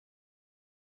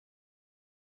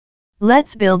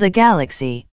Let's build a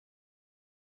galaxy.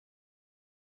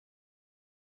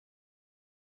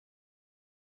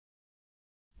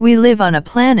 We live on a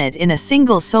planet in a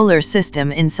single solar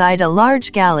system inside a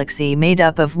large galaxy made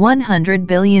up of 100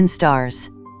 billion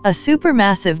stars. A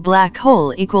supermassive black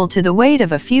hole equal to the weight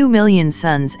of a few million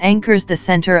suns anchors the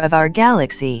center of our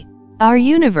galaxy. Our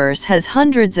universe has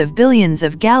hundreds of billions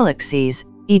of galaxies,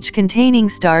 each containing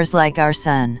stars like our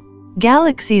Sun.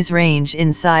 Galaxies range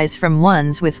in size from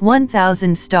ones with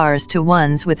 1,000 stars to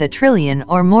ones with 1 trillion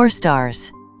or more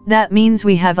stars. That means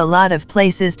we have a lot of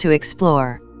places to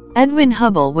explore. Edwin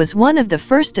Hubble was one of the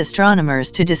first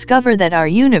astronomers to discover that our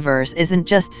universe isn't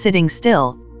just sitting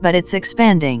still, but it's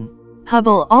expanding.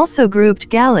 Hubble also grouped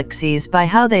galaxies by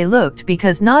how they looked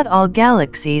because not all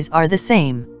galaxies are the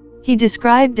same. He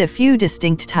described a few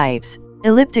distinct types: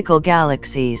 elliptical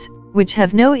galaxies, which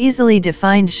have no easily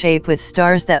defined shape with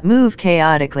stars that move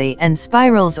chaotically, and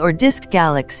spirals or disk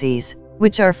galaxies,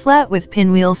 which are flat with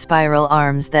pinwheel spiral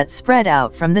arms that spread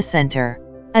out from the center.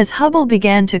 As Hubble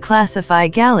began to classify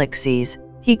galaxies,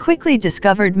 he quickly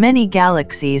discovered many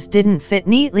galaxies didn't fit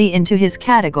neatly into his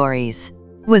categories.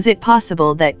 Was it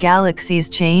possible that galaxies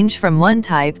change from one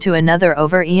type to another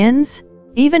over eons?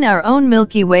 Even our own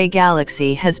Milky Way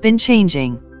galaxy has been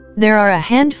changing. There are a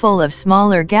handful of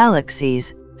smaller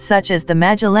galaxies, such as the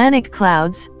Magellanic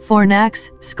Clouds,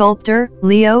 Fornax, Sculptor,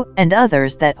 Leo, and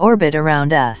others that orbit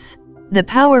around us. The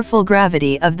powerful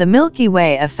gravity of the Milky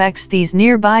Way affects these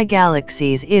nearby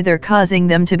galaxies, either causing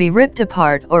them to be ripped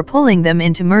apart or pulling them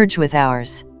in to merge with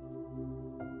ours.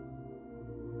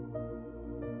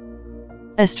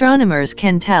 Astronomers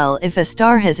can tell if a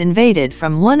star has invaded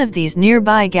from one of these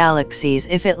nearby galaxies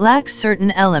if it lacks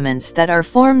certain elements that are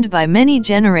formed by many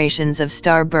generations of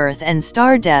star birth and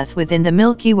star death within the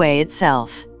Milky Way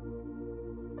itself.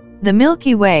 The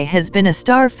Milky Way has been a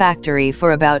star factory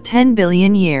for about 10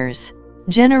 billion years.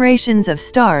 Generations of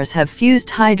stars have fused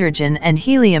hydrogen and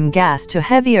helium gas to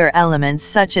heavier elements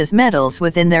such as metals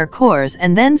within their cores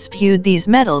and then spewed these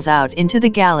metals out into the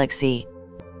galaxy.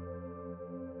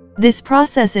 This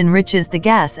process enriches the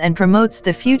gas and promotes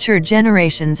the future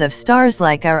generations of stars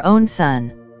like our own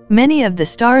Sun. Many of the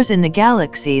stars in the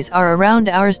galaxies are around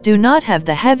ours do not have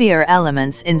the heavier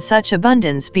elements in such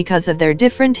abundance because of their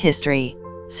different history.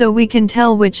 So we can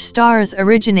tell which stars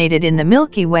originated in the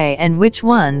Milky Way and which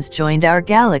ones joined our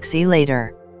galaxy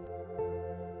later.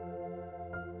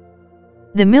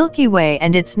 The Milky Way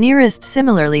and its nearest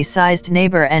similarly sized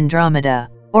neighbor Andromeda,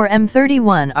 or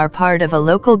M31, are part of a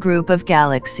local group of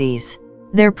galaxies.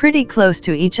 They're pretty close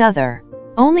to each other.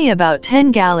 Only about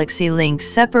 10 galaxy links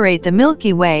separate the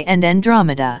Milky Way and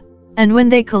Andromeda. And when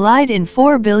they collide in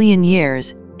 4 billion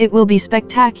years, it will be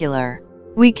spectacular.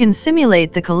 We can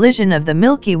simulate the collision of the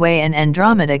Milky Way and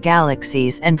Andromeda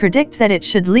galaxies and predict that it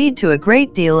should lead to a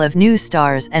great deal of new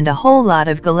stars and a whole lot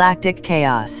of galactic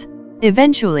chaos.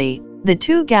 Eventually, the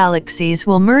two galaxies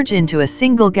will merge into a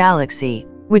single galaxy,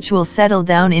 which will settle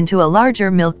down into a larger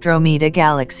Milkdromeda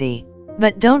galaxy.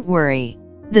 But don't worry.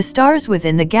 The stars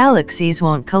within the galaxies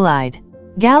won't collide.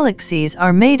 Galaxies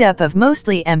are made up of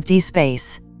mostly empty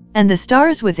space, and the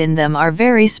stars within them are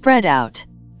very spread out.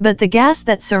 But the gas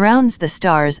that surrounds the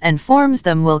stars and forms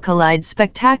them will collide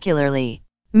spectacularly.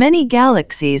 Many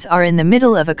galaxies are in the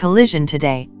middle of a collision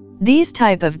today. These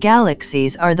type of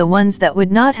galaxies are the ones that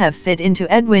would not have fit into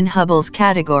Edwin Hubble's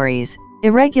categories: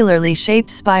 irregularly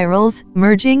shaped spirals,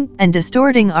 merging and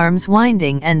distorting arms,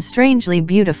 winding and strangely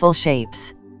beautiful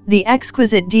shapes. The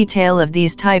exquisite detail of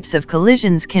these types of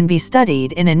collisions can be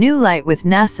studied in a new light with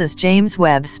NASA's James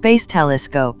Webb Space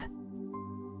Telescope.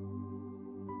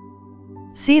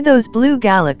 See those blue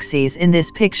galaxies in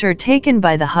this picture taken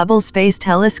by the Hubble Space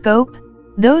Telescope?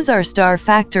 Those are star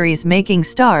factories making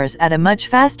stars at a much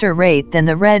faster rate than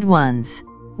the red ones.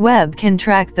 Webb can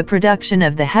track the production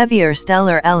of the heavier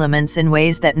stellar elements in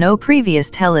ways that no previous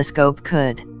telescope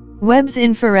could. Webb's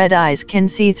infrared eyes can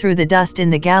see through the dust in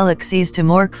the galaxies to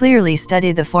more clearly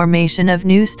study the formation of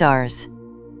new stars.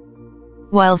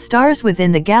 While stars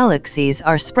within the galaxies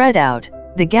are spread out,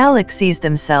 the galaxies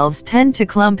themselves tend to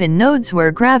clump in nodes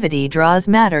where gravity draws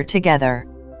matter together.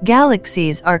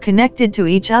 Galaxies are connected to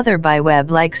each other by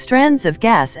web-like strands of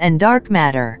gas and dark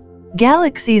matter.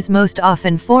 Galaxies most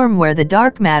often form where the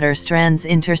dark matter strands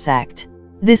intersect.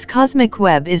 This cosmic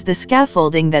web is the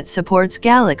scaffolding that supports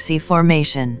galaxy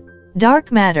formation.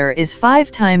 Dark matter is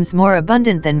 5 times more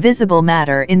abundant than visible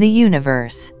matter in the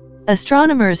universe.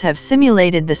 Astronomers have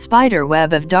simulated the spider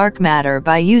web of dark matter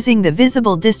by using the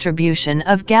visible distribution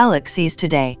of galaxies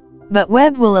today. But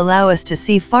Webb will allow us to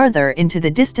see farther into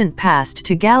the distant past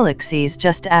to galaxies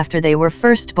just after they were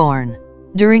first born.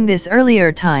 During this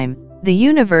earlier time, the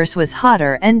universe was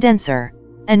hotter and denser,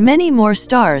 and many more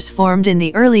stars formed in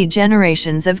the early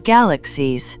generations of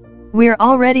galaxies. We're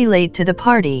already late to the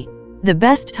party. The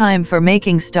best time for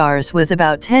making stars was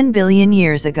about 10 billion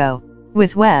years ago.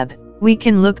 With Webb, we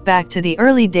can look back to the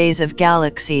early days of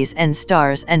galaxies and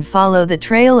stars and follow the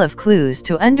trail of clues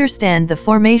to understand the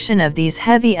formation of these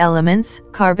heavy elements: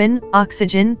 carbon,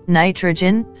 oxygen,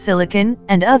 nitrogen, silicon,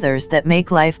 and others that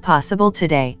make life possible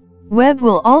today. Webb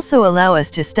will also allow us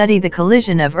to study the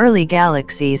collision of early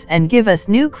galaxies and give us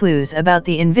new clues about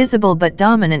the invisible but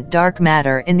dominant dark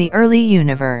matter in the early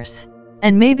universe.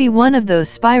 And maybe one of those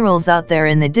spirals out there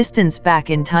in the distance back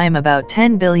in time about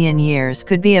 10 billion years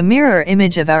could be a mirror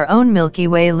image of our own Milky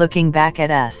Way looking back at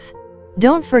us.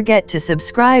 Don't forget to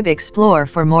subscribe, explore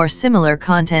for more similar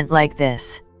content like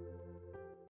this.